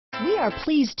We are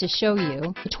pleased to show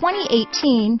you the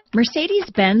 2018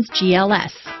 Mercedes-Benz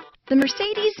GLS. The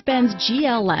Mercedes-Benz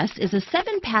GLS is a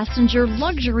 7-passenger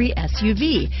luxury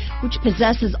SUV, which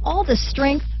possesses all the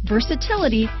strength,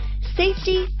 versatility,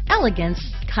 safety, elegance,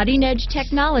 cutting-edge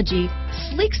technology,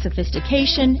 sleek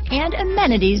sophistication, and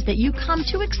amenities that you come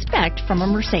to expect from a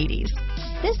Mercedes.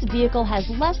 This vehicle has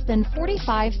less than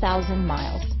 45,000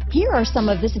 miles. Here are some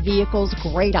of this vehicle's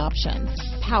great options: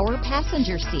 power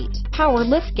passenger seat, power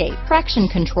liftgate, traction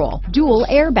control, dual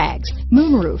airbags,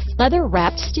 moonroof,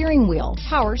 leather-wrapped steering wheel,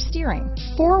 power steering,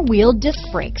 4-wheel disc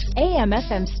brakes,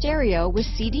 AM/FM stereo with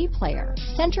CD player,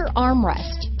 center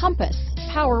armrest, compass,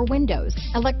 power windows,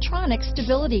 electronic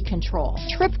stability control,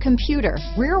 trip computer,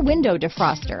 rear window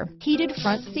defroster, heated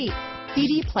front seats,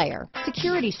 CD player,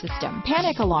 security system,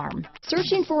 panic alarm.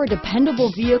 Searching for a dependable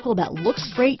vehicle that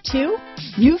looks great too?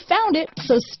 You found it,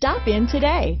 so stop in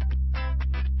today.